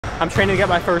I'm training to get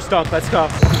my first dunk. Let's go.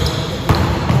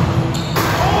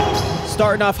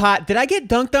 Starting off hot. Did I get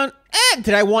dunked on?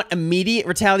 Did I want immediate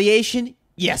retaliation?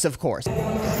 Yes, of course.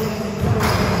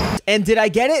 And did I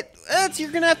get it? You're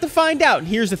gonna have to find out. And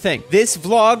here's the thing. This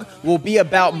vlog will be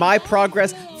about my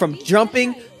progress from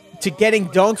jumping to getting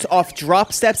dunks off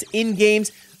drop steps in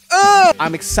games.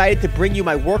 I'm excited to bring you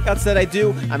my workouts that I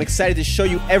do. I'm excited to show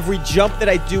you every jump that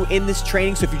I do in this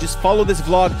training. So if you just follow this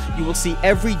vlog, you will see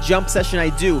every jump session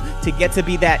I do to get to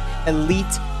be that elite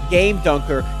game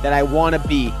dunker that I want to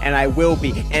be, and I will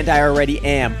be, and I already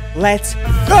am. Let's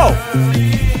go!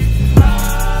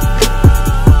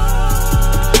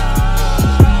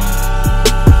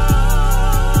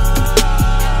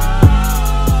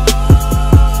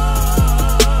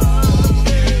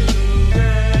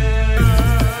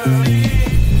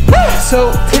 So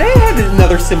today I had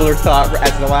another similar thought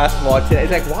as the last vlog today.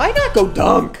 It's like, why not go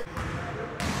dunk?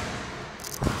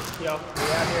 Yo,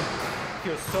 we're out here.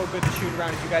 Feels so good to shoot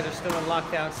around. If you guys are still in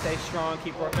lockdown, stay strong,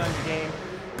 keep working on your game,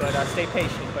 but stay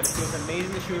patient. But it feels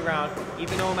amazing to shoot around,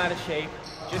 even though I'm out of shape.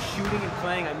 Just shooting and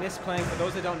playing. I miss playing. For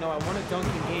those that don't know, I want to dunk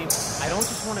in games. I don't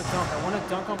just want to dunk. I want to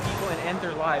dunk on people and end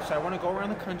their lives. So I want to go around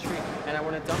the country and I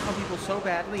want to dunk on people so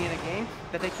badly in a game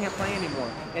that they can't play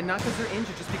anymore. And not because they're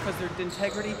injured, just because their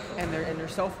integrity and their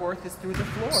self-worth is through the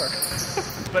floor.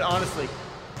 But honestly,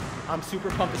 I'm super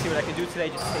pumped to see what I can do today,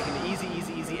 just taking it easy,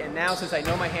 easy, easy. And now, since I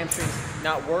know my hamstring's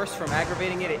not worse from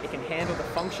aggravating it, it can handle the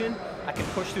function, I can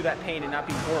push through that pain and not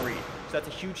be worried. So that's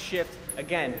a huge shift.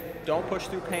 Again, don't push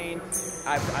through pain.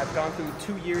 I've gone through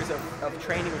 2 years of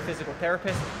training with physical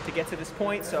therapists to get to this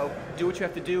point, so do what you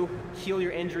have to do, heal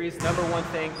your injuries. Number one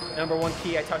thing, number one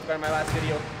key, I talked about in my last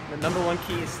video, the number one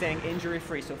key is staying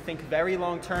injury-free. So think very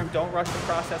long term, don't rush the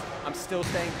process. I'm still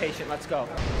staying patient, let's go.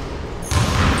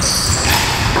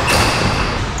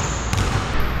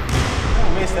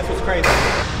 Oh, miss, that's what's crazy.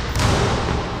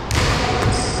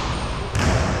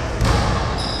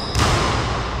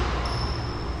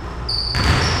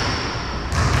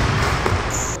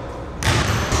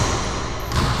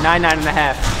 Nine and a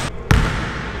half.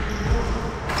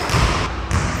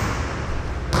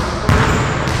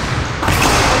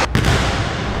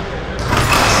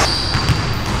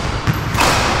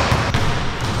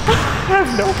 I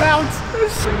have no bounce.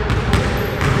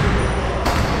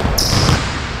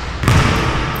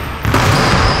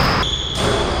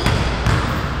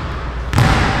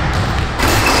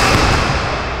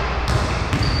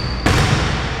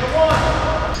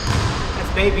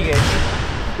 That's baby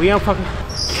itch. We don't fucking.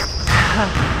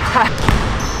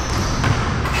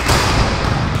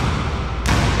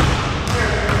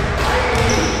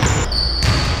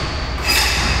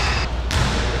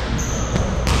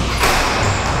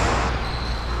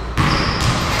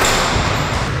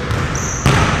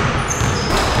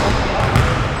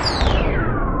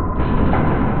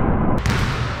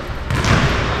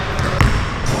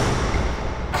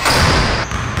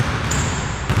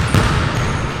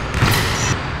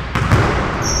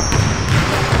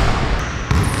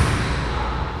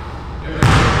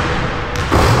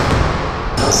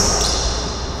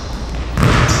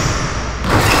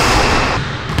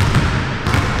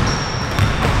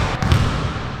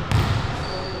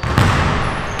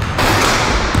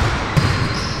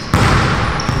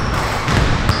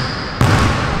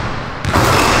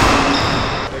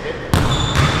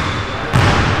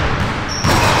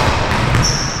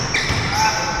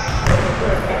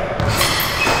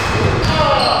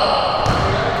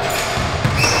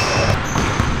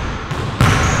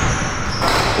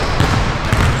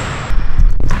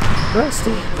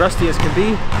 Rusty as can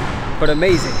be, but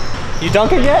amazing. You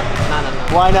dunking yet?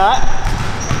 No. Why not?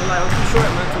 Too short,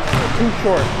 man. Too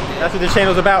short. That's what this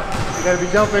channel's about. You gotta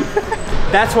be jumping.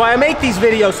 That's why I make these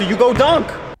videos, so you go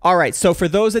dunk. All right, so for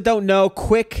those that don't know,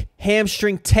 quick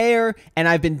hamstring tear, and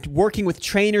I've been working with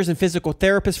trainers and physical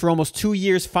therapists for almost 2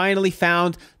 years, finally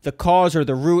found the cause or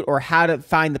the root or how to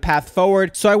find the path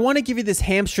forward. So I want to give you this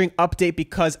hamstring update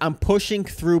because I'm pushing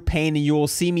through pain, and you will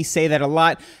see me say that a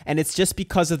lot, and it's just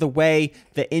because of the way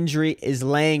the injury is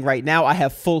laying right now. I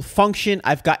have full function.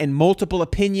 I've gotten multiple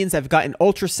opinions. I've gotten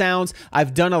ultrasounds.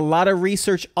 I've done a lot of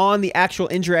research on the actual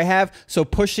injury I have, so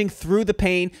pushing through the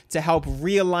pain to help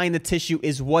realign the tissue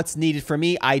is what's needed for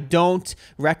me. I don't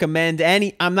recommend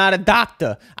I'm not a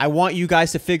doctor. I want you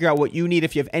guys to figure out what you need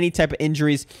if you have any type of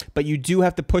injuries, but you do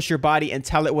have to push your body and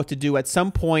tell it what to do at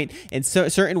some point in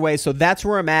certain ways. So that's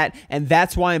where I'm at, and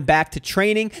that's why I'm back to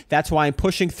training. That's why I'm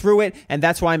pushing through it, and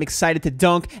that's why I'm excited to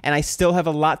dunk, and I still have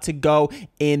a lot to go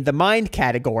in the mind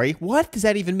category. What does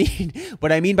that even mean?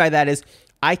 What I mean by that is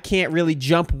I can't really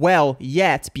jump well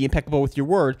yet, be impeccable with your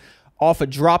word, off a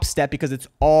drop step because it's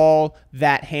all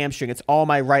that hamstring. It's all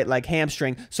my right leg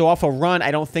hamstring. So off a run, I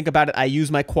don't think about it. I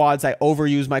use my quads. I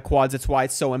overuse my quads. That's why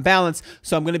it's so imbalanced.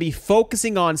 So I'm going to be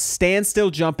focusing on standstill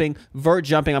jumping, vert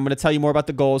jumping. I'm going to tell you more about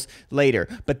the goals later.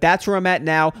 But that's where I'm at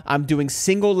now. I'm doing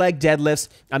single leg deadlifts.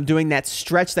 I'm doing that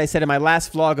stretch that I said in my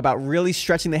last vlog about really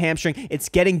stretching the hamstring. It's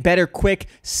getting better quick.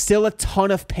 Still a ton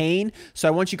of pain. So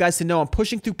I want you guys to know I'm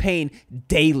pushing through pain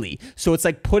daily. So it's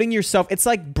like putting yourself, it's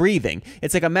like breathing.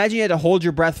 It's like imagine you had to hold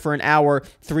your breath for an hour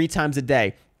 3 times a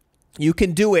day. You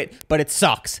can do it, but it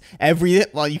sucks.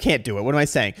 Well, you can't do it. What am I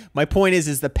saying? My point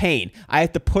is the pain. I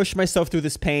have to push myself through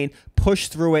this pain, push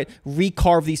through it,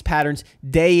 recarve these patterns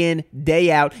day in,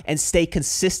 day out, and stay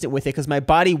consistent with it because my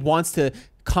body wants to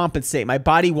compensate. My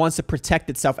body wants to protect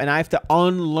itself, and I have to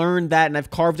unlearn that, and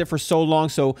I've carved it for so long.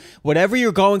 So whatever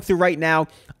you're going through right now,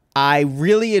 I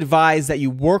really advise that you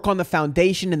work on the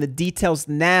foundation and the details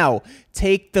now.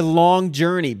 Take the long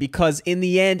journey because in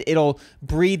the end, it'll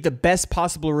breed the best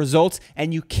possible results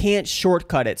and you can't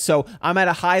shortcut it. So I'm at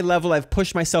a high level. I've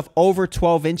pushed myself over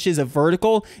 12 inches of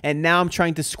vertical and now I'm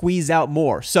trying to squeeze out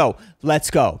more. So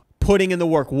let's go. Putting in the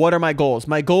work. What are my goals?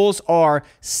 My goals are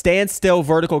standstill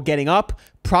vertical getting up,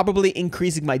 probably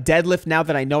increasing my deadlift now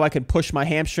that I know I can push my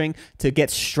hamstring to get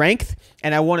strength.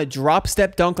 And I want to drop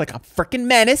step dunk like a freaking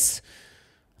menace.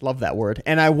 Love that word.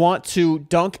 And I want to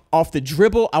dunk off the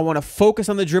dribble. I want to focus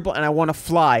on the dribble and I want to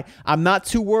fly. I'm not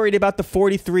too worried about the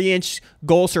 43-inch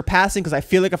goal surpassing because I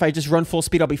feel like if I just run full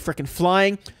speed, I'll be freaking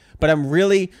flying. But I'm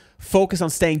really focused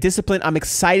on staying disciplined. I'm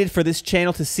excited for this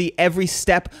channel to see every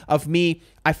step of me.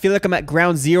 I feel like I'm at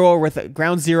ground zero with a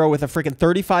freaking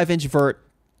 35-inch vert.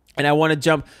 And I want to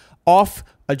jump off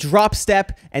a drop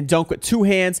step and dunk with 2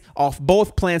 hands off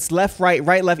both plants, left, right,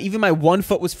 right, left. Even my 1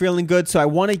 foot was feeling good. So I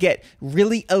want to get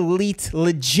really elite,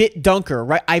 legit dunker,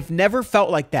 right? I've never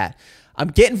felt like that. I'm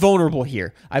getting vulnerable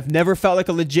here. I've never felt like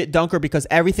a legit dunker because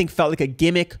everything felt like a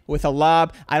gimmick with a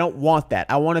lob. I don't want that.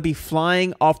 I want to be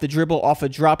flying off the dribble, off a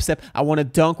drop step. I want to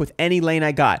dunk with any lane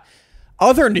I got.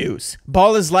 Other news,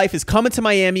 Ball is Life is coming to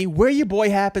Miami, where your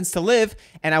boy happens to live,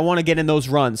 and I want to get in those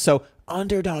runs. So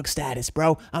underdog status,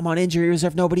 bro. I'm on injury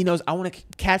reserve. Nobody knows. I want to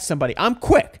catch somebody. I'm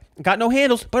quick. Got no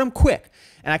handles, but I'm quick.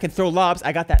 And I can throw lobs.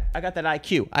 I got that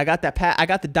IQ. I got that pat. I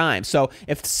got the dime. So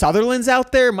if Sutherland's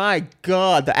out there, my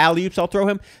God, the alley-oops I'll throw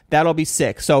him, that'll be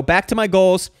sick. So back to my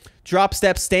goals. Drop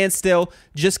step, stand still,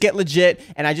 just get legit.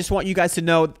 And I just want you guys to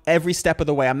know every step of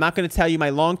the way. I'm not going to tell you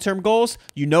my long-term goals.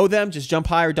 You know them. Just jump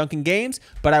higher, dunking games.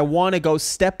 But I want to go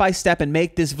step by step and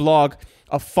make this vlog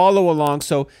a follow along.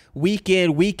 So week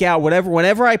in, week out,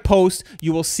 whenever I post,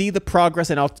 you will see the progress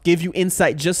and I'll give you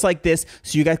insight just like this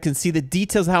so you guys can see the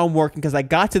details of how I'm working because I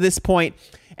got to this point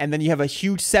and then you have a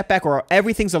huge setback or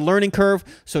everything's a learning curve.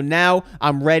 So now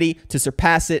I'm ready to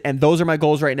surpass it. And those are my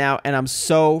goals right now. And I'm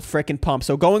so freaking pumped.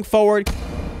 So going forward,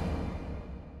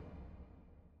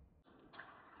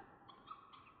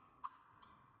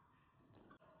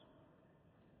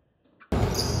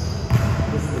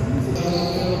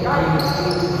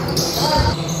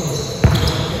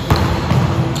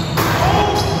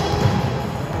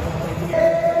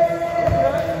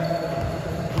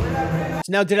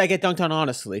 now, did I get dunked on?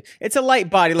 Honestly, it's a light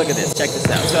body. Look at this. Check this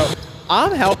out. So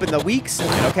I'm helping the weak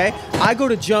side, okay? I go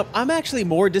to jump. I'm actually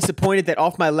more disappointed that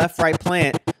off my left-right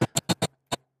plant,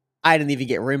 I didn't even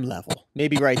get rim level.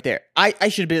 Maybe right there. I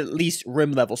should have been at least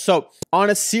rim level. So on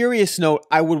a serious note,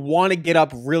 I would want to get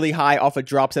up really high off a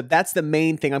drop step. That's the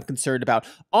main thing I'm concerned about.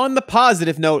 On the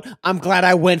positive note, I'm glad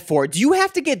I went for it. Do you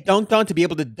have to get dunked on to be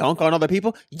able to dunk on other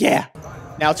people? Yeah.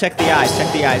 Now check the eyes.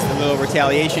 Check the eyes. A little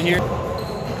retaliation here.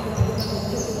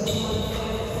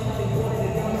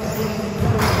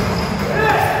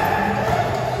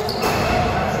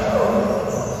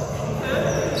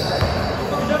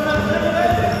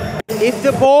 If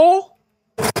the ball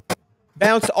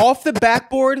bounced off the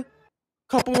backboard a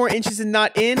couple more inches and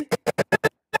not in,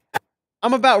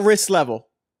 I'm about wrist level.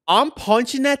 I'm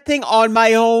punching that thing on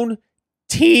my own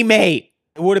teammate.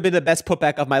 It would have been the best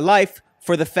putback of my life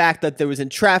for the fact that there was in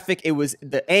traffic. It was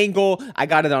the angle. I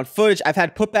got it on footage. I've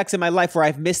had putbacks in my life where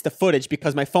I've missed the footage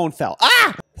because my phone fell.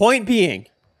 Ah! Point being,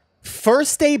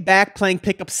 first day back playing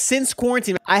pickup since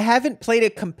quarantine. I haven't played a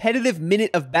competitive minute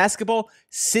of basketball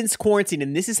since quarantine,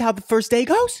 and this is how the first day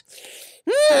goes.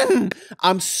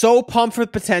 I'm so pumped for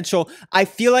the potential. I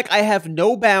feel like I have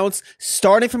no bounce,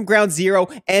 starting from ground zero,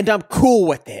 and I'm cool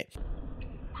with it.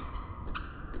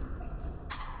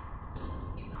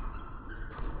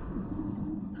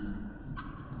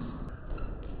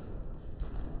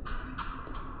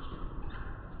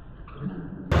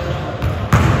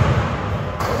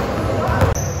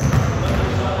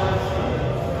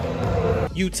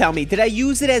 You tell me. Did I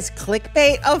use it as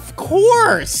clickbait? Of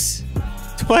course.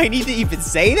 Do I need to even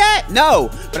say that?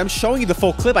 No, but I'm showing you the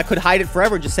full clip. I could hide it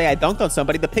forever and just say I dunked on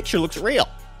somebody. The picture looks real.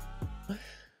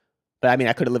 But I mean,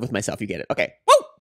 I could have lived with myself. You get it. Okay.